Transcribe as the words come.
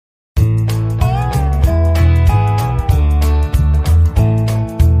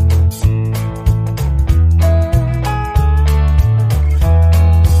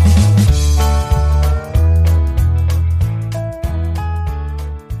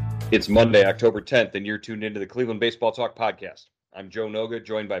It's Monday, October 10th, and you're tuned into the Cleveland Baseball Talk podcast. I'm Joe Noga,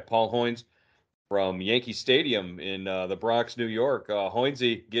 joined by Paul Hoynes from Yankee Stadium in the Bronx, New York.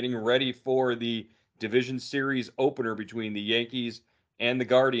 Hoynesy getting ready for the Division Series opener between the Yankees and the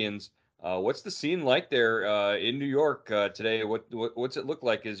Guardians. What's the scene like there in New York today? What's it look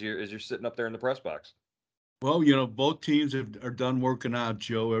like as you're sitting up there in the press box? Well, both teams are done working out,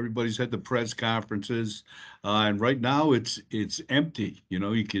 Joe. Everybody's had the press conferences, and right now it's empty.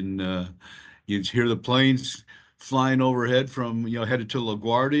 You can hear the planes flying overhead from headed to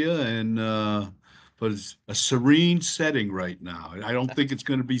LaGuardia, and but it's a serene setting right now. I don't think it's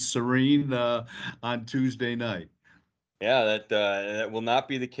going to be serene on Tuesday night. Yeah, that will not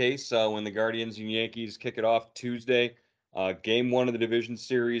be the case when the Guardians and Yankees kick it off Tuesday. Game one of the division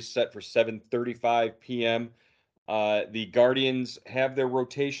series set for 7:35 p.m. The Guardians have their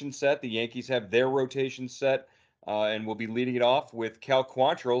rotation set. The Yankees have their rotation set, and we'll be leading it off with Cal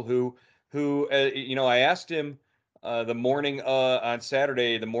Quantrill, who I asked him the morning on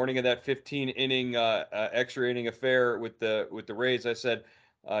Saturday, the morning of that 15 inning extra inning affair with the Rays. I said,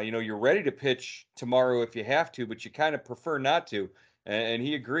 you're ready to pitch tomorrow if you have to, but you kind of prefer not to. And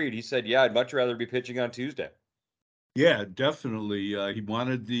he agreed. He said, "Yeah, I'd much rather be pitching on Tuesday." Yeah, definitely. He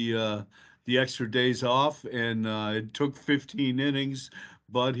wanted the extra days off, and it took 15 innings,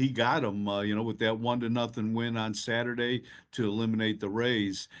 but he got them. With that 1-0 win on Saturday to eliminate the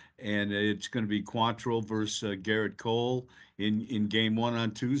Rays, and it's going to be Quantrill versus Garrett Cole in Game One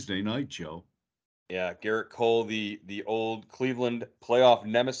on Tuesday night, Joe. Yeah, Garrett Cole, the old Cleveland playoff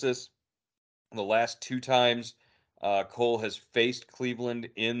nemesis. The last two times Cole has faced Cleveland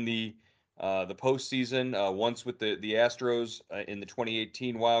in the postseason, once with the Astros in the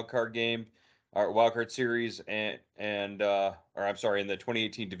 2018 wild card game, or wild card series, or I'm sorry, in the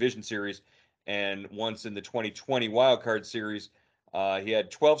 2018 division series, and once in the 2020 wild card series. He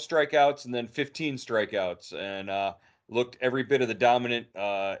had 12 strikeouts and then 15 strikeouts, and looked every bit of the dominant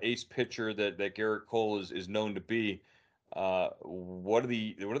ace pitcher that Garrett Cole is known to be. What are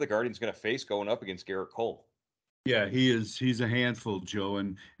the Guardians going to face going up against Garrett Cole? Yeah, he's a handful, Joe,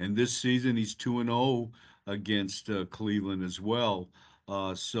 and this season he's 2-0 against Cleveland as well.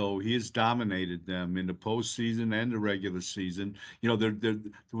 So he has dominated them in the postseason and the regular season.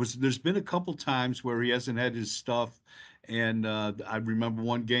 There's been a couple times where he hasn't had his stuff, and I remember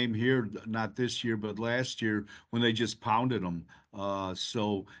one game here, not this year but last year, when they just pounded him.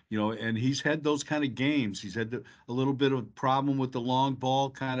 And he's had those kind of games. He's had a little bit of problem with the long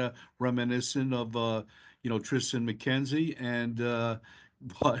ball, kind of reminiscent of Tristan McKenzie, and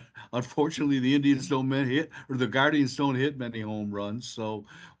but unfortunately the Indians don't hit, or the Guardians don't hit many home runs. So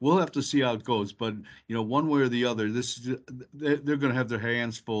we'll have to see how it goes. But one way or the other, they're going to have their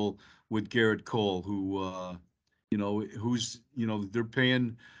hands full with Garrett Cole, who's they're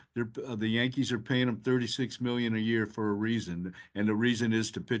paying. The Yankees are paying him 36 million a year for a reason, and the reason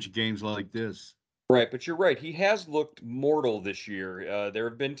is to pitch games like this. Right, but you're right. He has looked mortal this year. There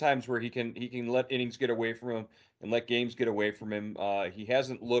have been times where he can let innings get away from him and let games get away from him. He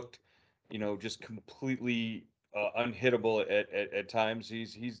hasn't looked, just completely unhittable at times.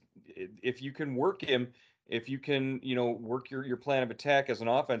 He's if you can work him, if you can, work your plan of attack as an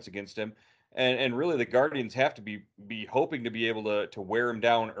offense against him, and really the Guardians have to be hoping to be able to wear him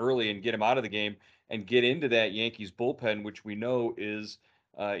down early and get him out of the game and get into that Yankees bullpen, which we know is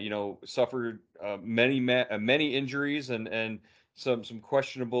suffered many injuries and some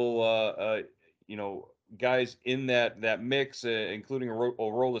questionable guys in that mix, including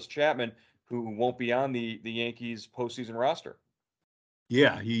Aroldis Chapman, who won't be on the Yankees postseason roster.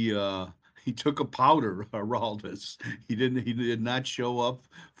 Yeah, he took a powder, Araldis. He did not show up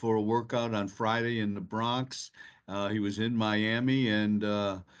for a workout on Friday in the Bronx. He was in Miami, and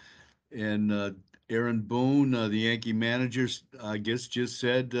Aaron Boone, the Yankee manager, I guess just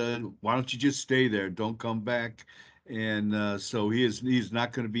said, "Why don't you just stay there? Don't come back." And so he's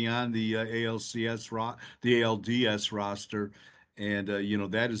not going to be on the the ALDS roster, and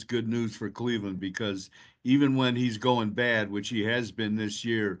that is good news for Cleveland because even when he's going bad, which he has been this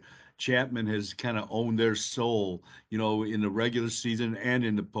year, Chapman has kind of owned their soul, in the regular season and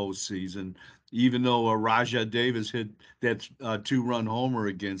in the postseason. Even though Rajah Davis hit that two-run homer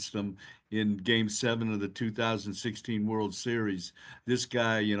against them in Game 7 of the 2016 World Series, this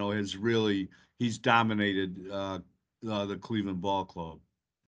guy, he's dominated the Cleveland Ball Club.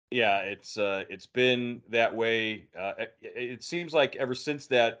 Yeah, it's been that way. It seems like ever since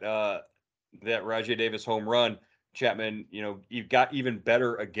that Rajay Davis home run, Chapman, you've got even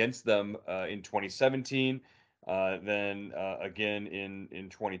better against them in 2017, then again in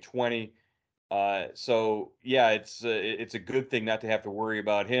 2020. So yeah, it's a good thing not to have to worry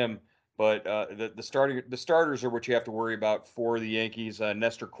about him. But the starters are what you have to worry about for the Yankees.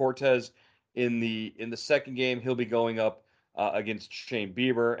 Nestor Cortez in the second game, he'll be going up against Shane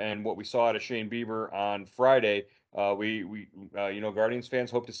Bieber, and what we saw out of Shane Bieber on Friday, we Guardians fans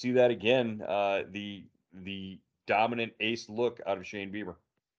hope to see that again. The dominant ace look out of Shane Bieber.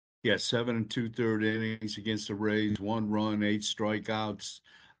 Yeah, 7 and 2/3 innings against the Rays, 1 run, 8 strikeouts.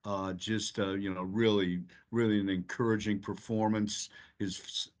 Just really, really an encouraging performance.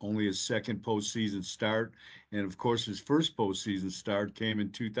 Only his second postseason start, and of course, his first postseason start came in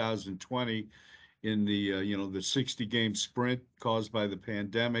 2020 in the 60 game sprint caused by the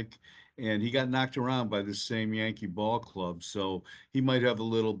pandemic, and he got knocked around by the same Yankee ball club. So he might have a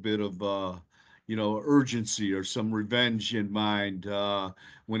little bit of urgency or some revenge in mind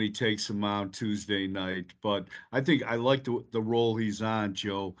when he takes him out Tuesday night. But I think I like the role he's on,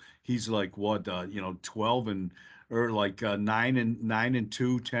 Joe. He's like what 12 and or like 9 and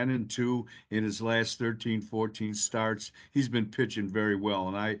 2, 10 and 2 in his last 13, 14 starts. He's been pitching very well,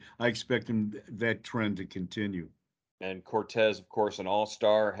 and I expect him that trend to continue. And Cortez, of course, an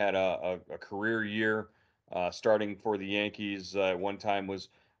all-star, had a career year starting for the Yankees. At one time was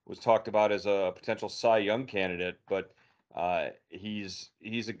talked about as a potential Cy Young candidate, but he's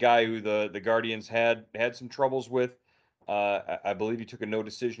a guy who the Guardians had some troubles with. I believe he took a no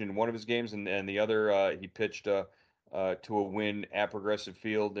decision in one of his games, and the other he pitched to a win at Progressive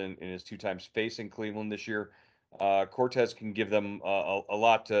Field in his two times facing Cleveland this year. Cortez can give them a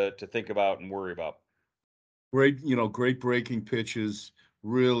lot to think about and worry about. Great breaking pitches.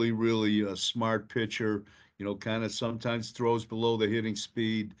 Really, really a smart pitcher. Kind of sometimes throws below the hitting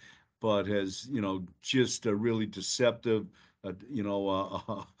speed, but has just a really deceptive.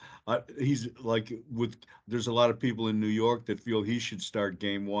 He's like with. There's a lot of people in New York that feel he should start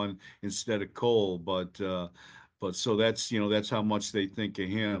Game 1 instead of Cole, but so that's how much they think of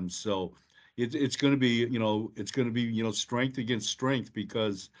him. So it's going to be strength against strength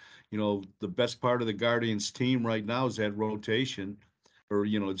because the best part of the Guardians team right now is that rotation, or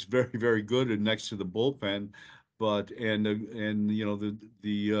it's very very good and next to the bullpen, but and the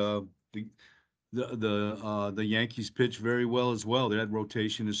the Yankees pitch very well as well. That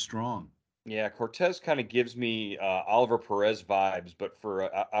rotation is strong. Yeah, Cortez kind of gives me Oliver Perez vibes, but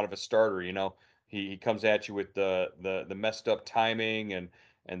for out of a starter. He comes at you with the messed up timing and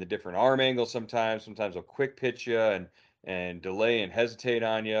the different arm angles sometimes. Sometimes he'll quick pitch you and delay and hesitate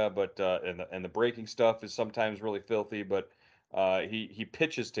on you, but and the breaking stuff is sometimes really filthy. But he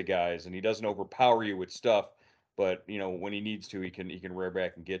pitches to guys and he doesn't overpower you with stuff. But when he needs to, he can rear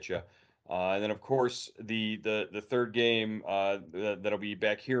back and get you. And then, of course, the third game that'll be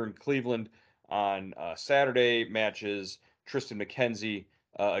back here in Cleveland on Saturday matches Triston McKenzie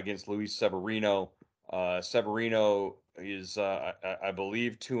against Luis Severino. Severino is, I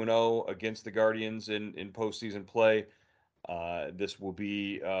believe, 2-0 against the Guardians in postseason play. This will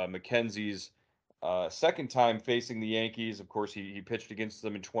be McKenzie's second time facing the Yankees. Of course, he pitched against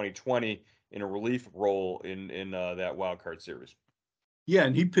them in 2020 in a relief role in that wild card series. Yeah,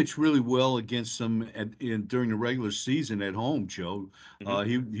 and he pitched really well against them during the regular season at home, Joe. Hmm. I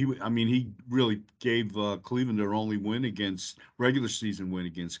mean, he really gave Cleveland their only win against regular season win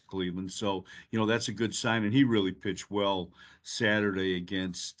against Cleveland. So, that's a good sign. And he really pitched well Saturday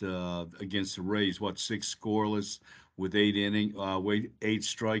against the Rays. What, six scoreless with 8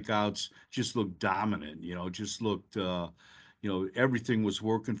 strikeouts. Just looked dominant. Just looked. Everything was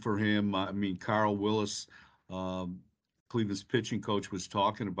working for him. I mean, Carl Willis. Um, Cleveland's pitching coach was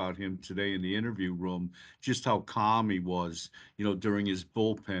talking about him today in the interview room, just how calm he was, during his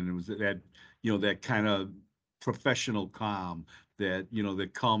bullpen. It was that kind of professional calm that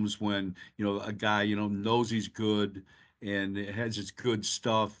comes when, a guy, knows he's good and has his good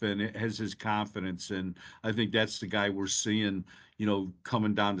stuff and it has his confidence. And I think that's the guy we're seeing,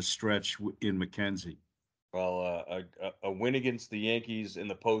 coming down the stretch in McKenzie. Well, a win against the Yankees in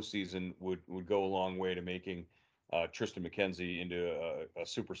the postseason would go a long way to making Triston McKenzie into a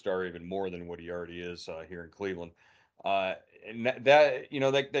superstar, even more than what he already is here in Cleveland. Uh, and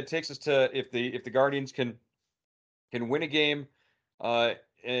that takes us to if the Guardians can win a game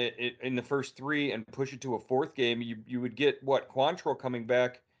in the first three and push it to a fourth game, you would get what Quantrill coming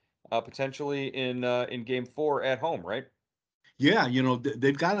back potentially in Game 4 at home, right? Yeah,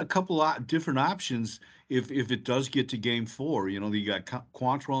 they've got a couple of different options if it does get to Game 4. You got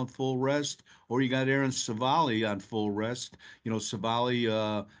Quantrill on full rest, or you got Aaron Savali on full rest.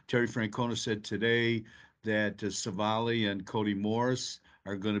 Savali, Terry Francona said today that Savali and Cody Morris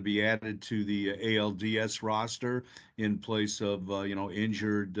are going to be added to the ALDS roster in place of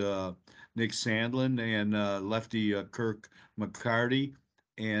injured Nick Sandlin and lefty Kirk McCarty.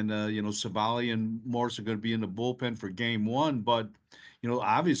 And, Savali and Morse are going to be in the bullpen for game one. But,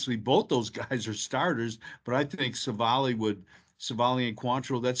 obviously both those guys are starters. But I think Savali and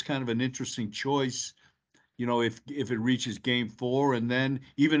Quantrill, that's kind of an interesting choice, if it reaches game four. And then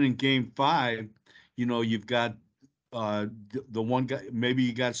even in game five, you've got the one guy, maybe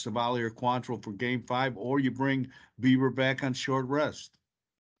you got Savali or Quantrill for game five, or you bring Bieber back on short rest.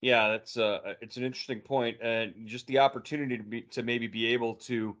 Yeah, that's it's an interesting point, and just the opportunity to maybe be able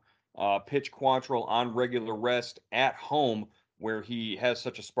to pitch Quantrill on regular rest at home, where he has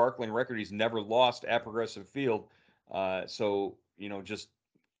such a sparkling record. He's never lost at Progressive Field, so just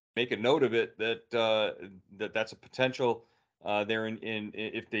make a note of it that that's a potential there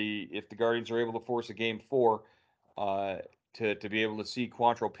if the Guardians are able to force a game four, uh, to be able to see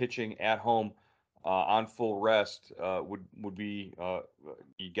Quantrill pitching at home on full rest would be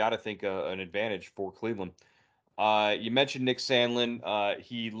you got to think an advantage for Cleveland. You mentioned Nick Sandlin.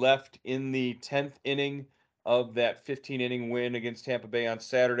 He left in the 10th inning of that 15 inning win against Tampa Bay on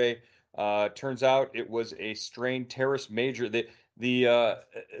Saturday. Turns out it was a strained teres major. The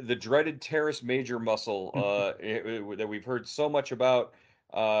dreaded teres major muscle that we've heard so much about,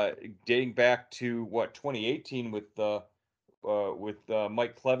 dating back to what 2018 with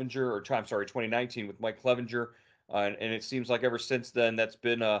Mike Clevenger, or I'm sorry, 2019 with Mike Clevenger, and it seems like ever since then that's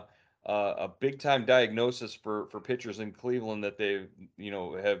been a big time diagnosis for pitchers in Cleveland, that they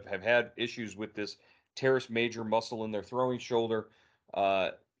have had issues with this teres major muscle in their throwing shoulder.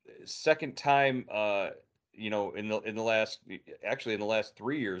 Uh, Second time, in the last actually in the last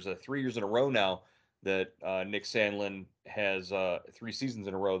 3 years, 3 years in a row now that Nick Sandlin has 3 seasons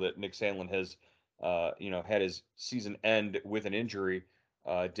in a row that Nick Sandlin has had his season end with an injury,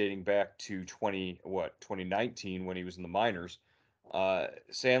 dating back to 2019 when he was in the minors.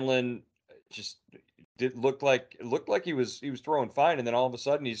 Sandlin just did looked like he was throwing fine, and then all of a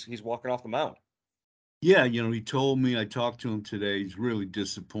sudden he's walking off the mound. Yeah, he told me, I talked to him today. He's really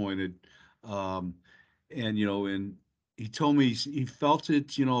disappointed. Um, and he told me he felt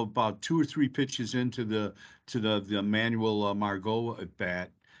it, about two or three pitches into the Emmanuel Margot at bat,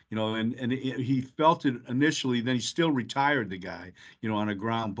 and he felt it initially. Then he still retired the guy, on a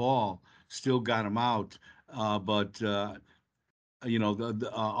ground ball, still got him out. But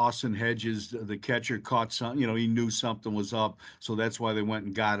Austin Hedges, the catcher, caught some. He knew something was up, so that's why they went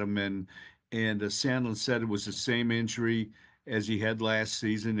and got him. And Sandlin said it was the same injury as he had last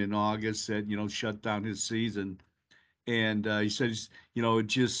season in August that shut down his season. And he said, it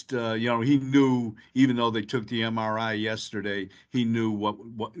just he knew, even though they took the MRI yesterday, he knew what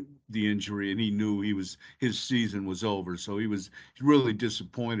the injury, and he knew his season was over. So he was really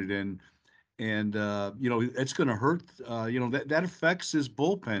disappointed. And it's going to hurt. That affects his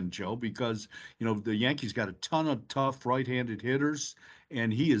bullpen, Joe, because the Yankees got a ton of tough right-handed hitters,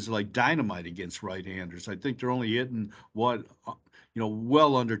 and he is like dynamite against right-handers. I think they're only hitting well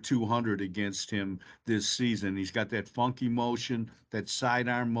under 200 against him this season. He's got that funky motion, that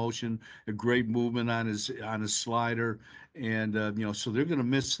sidearm motion, a great movement on his slider, and so they're going to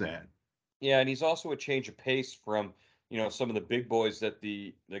miss that. Yeah, and he's also a change of pace from some of the big boys that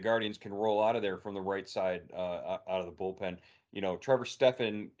the Guardians can roll out of there from the right side, out of the bullpen. Trevor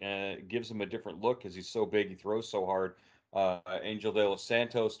Stephan gives him a different look because he's so big, he throws so hard. Angel De Los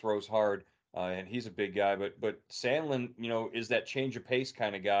Santos throws hard, and he's a big guy. But Sandlin, is that change of pace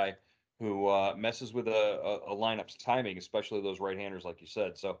kind of guy who messes with a lineup's timing, especially those right-handers, like you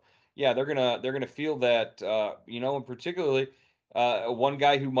said. So yeah, they're gonna feel that, and particularly. One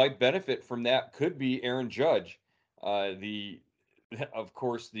guy who might benefit from that could be Aaron Judge, the of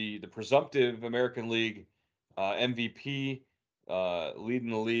course the presumptive American League MVP, leading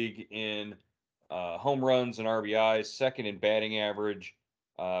the league in home runs and RBIs, second in batting average.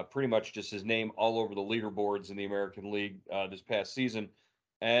 Pretty much just his name all over the leaderboards in the American League this past season.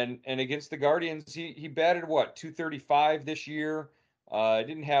 And against the Guardians, he batted what 235 this year.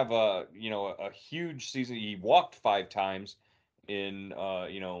 Didn't have a huge season. He walked 5 times in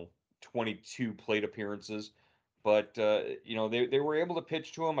 22 plate appearances, but they were able to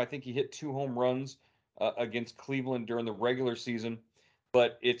pitch to him. I think he hit 2 home runs against Cleveland during the regular season,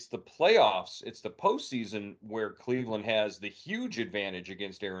 but it's the playoffs, it's the postseason where Cleveland has the huge advantage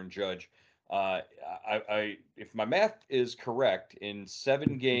against Aaron Judge. If my math is correct, in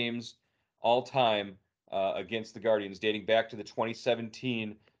 7 games all time against the Guardians, dating back to the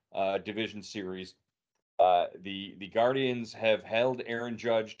 2017 division series, the Guardians have held Aaron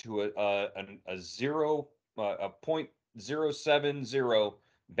Judge to a zero a .070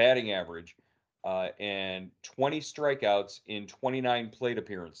 batting average, and 20 strikeouts in 29 plate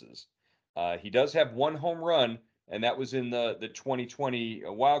appearances. He does have one home run, and that was in the 2020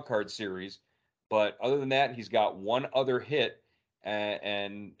 wild card series. But other than that, he's got one other hit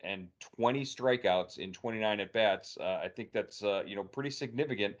and 20 strikeouts in 29 at bats. I think that's pretty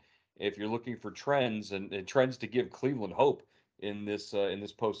significant if you're looking for trends and trends to give Cleveland hope in this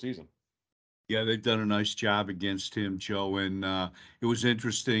postseason. Yeah, they've done a nice job against him, Joe. And it was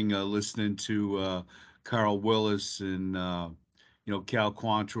interesting listening to Carl Willis and Cal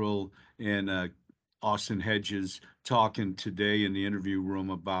Quantrill and Austin Hedges talking today in the interview room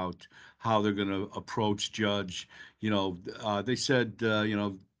about how they're going to approach Judge. They said,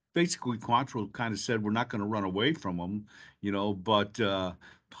 basically Quantrill kind of said we're not going to run away from him, but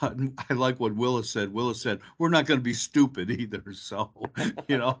I like what Willis said. Willis said we're not going to be stupid either. So,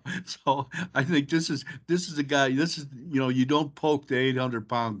 so I think this is a guy. This is you don't poke the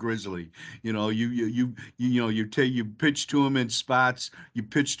 800-pound grizzly. You pitch to him in spots. You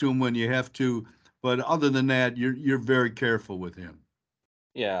pitch to him when you have to, but other than that, you're very careful with him.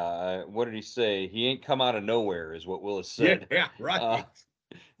 Yeah, what did he say? He ain't come out of nowhere, is what Willis Yeah, said. Uh, right.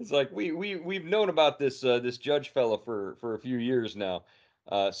 it's like we've known about this Judge fella for a few years now.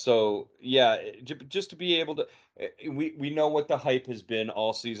 So yeah, just to be able to, we know what the hype has been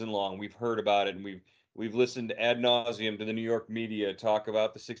all season long. We've heard about it, and we've listened ad nauseum to the New York media talk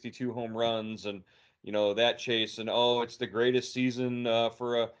about the 62 home runs and that chase, and oh, it's the greatest season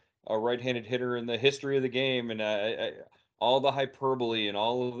for a right-handed hitter in the history of the game, and all the hyperbole and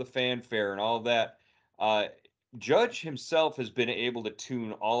all of the fanfare and all of that. Uh, Judge himself has been able to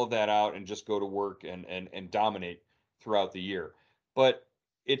tune all of that out and just go to work and dominate throughout the year. But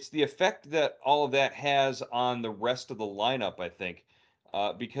it's the effect that all of that has on the rest of the lineup, I think,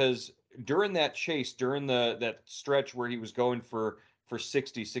 because during that chase, during that stretch where he was going for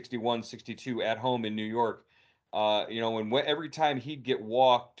 60, 61, 62 at home in New York, and every time he'd get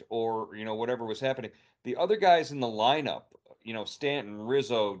walked or whatever was happening, the other guys in the lineup, Stanton,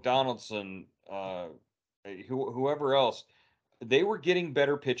 Rizzo, Donaldson, whoever else, they were getting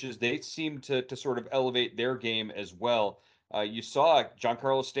better pitches. They seemed to sort of elevate their game as well. You saw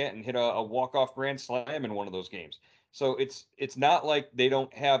Giancarlo Stanton hit a walk-off grand slam in one of those games. So it's not like they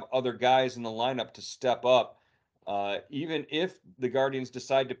don't have other guys in the lineup to step up. Even if the Guardians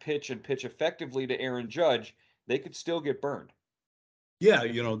decide to pitch and pitch effectively to Aaron Judge, they could still get burned. Yeah,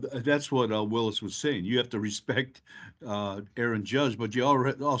 that's what Willis was saying. You have to respect Aaron Judge, but you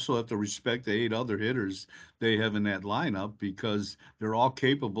also have to respect the 8 other hitters they have in that lineup because they're all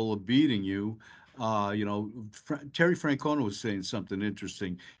capable of beating you. Terry Francona was saying something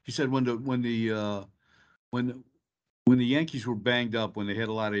interesting. He said when when the Yankees were banged up, when they had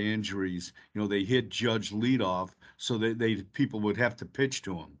a lot of injuries, they hit Judge leadoff, so they people would have to pitch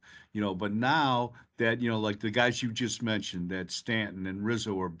to him. But now that like the guys you just mentioned, that Stanton and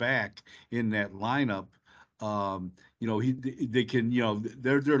Rizzo are back in that lineup, he they can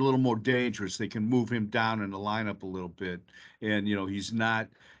they're a little more dangerous. They can move him down in the lineup a little bit, and he's not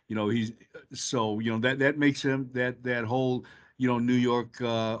he's so that makes him that whole New York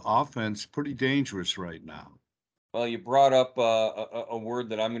offense pretty dangerous right now. Well, you brought up a word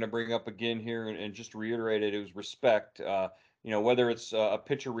that I'm going to bring up again here and just reiterate it. It was respect. Whether it's a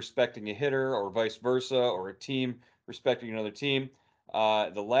pitcher respecting a hitter or vice versa, or a team respecting another team.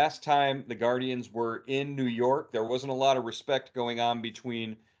 The last time the Guardians were in New York, there wasn't a lot of respect going on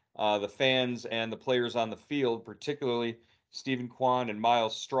between the fans and the players on the field, particularly Stephen Kwan and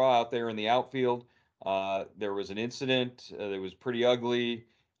Miles Straw out there in the outfield. There was an incident that was pretty ugly.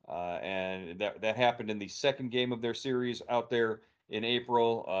 And that happened in the second game of their series out there in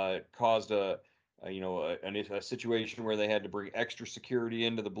April. It caused a situation where they had to bring extra security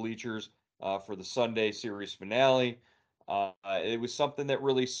into the bleachers for the Sunday series finale. It was something that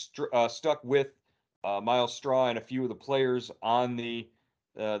really stuck with Miles Straw and a few of the players on the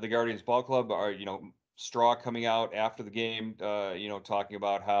Guardians ball club. Are Straw coming out after the game, talking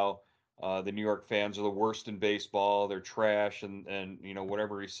about how the New York fans are the worst in baseball. They're trash, and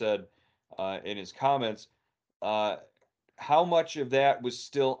whatever he said in his comments. Uh, how much of that was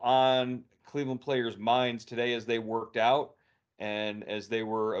still on Cleveland players' minds today as they worked out and as they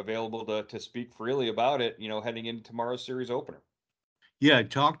were available to speak freely about it? Heading into tomorrow's series opener. Yeah, I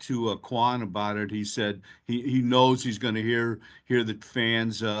talked to Quan about it. He said he knows he's going to hear the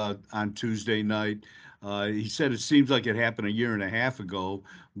fans on Tuesday night. He said it seems like it happened a year and a half ago,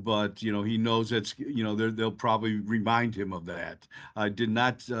 but he knows that's they'll probably remind him of that. I did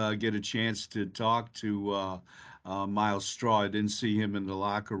not get a chance to talk to Miles Straw. I didn't see him in the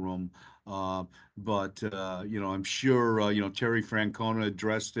locker room. Uh, but I'm sure Terry Francona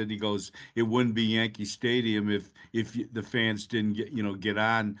addressed it. He goes, "It wouldn't be Yankee Stadium if the fans didn't get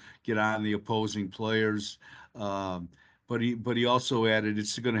on the opposing players." Um, but he also added,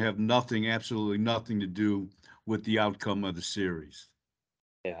 "It's going to have nothing, absolutely nothing to do with the outcome of the series."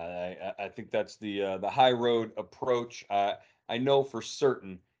 Yeah, I think that's the high road approach. I know for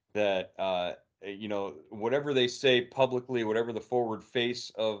certain that whatever they say publicly, whatever the forward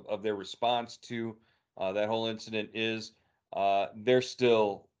face of their response to that whole incident is, they're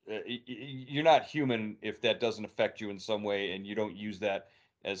still you're not human if that doesn't affect you in some way, and you don't use that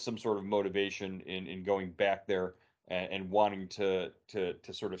as some sort of motivation in going back there and wanting to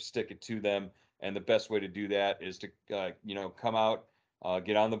sort of stick it to them. And the best way to do that is to come out,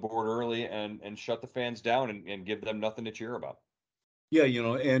 get on the board early and shut the fans down and give them nothing to cheer about. Yeah,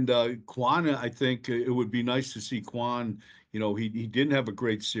 and Kwan, I think it would be nice to see Kwan. He didn't have a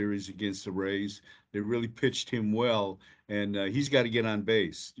great series against the Rays. They really pitched him well, and he's got to get on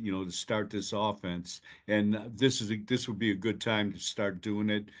base, to start this offense. And this would be a good time to start doing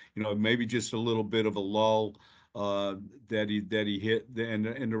it. Maybe just a little bit of a lull uh, that he hit,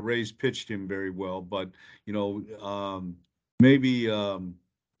 and the Rays pitched him very well. But maybe.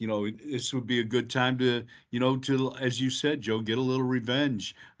 This would be a good time to, as you said, Joe, get a little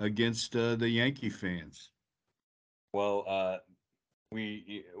revenge against the Yankee fans. Well,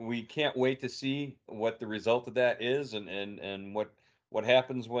 we can't wait to see what the result of that is, and what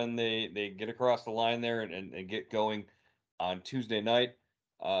happens when they get across the line there and get going on Tuesday night.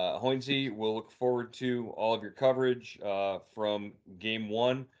 Hoynesy, we'll look forward to all of your coverage from Game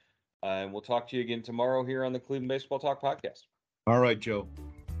One, and we'll talk to you again tomorrow here on the Cleveland Baseball Talk podcast. All right, Joe.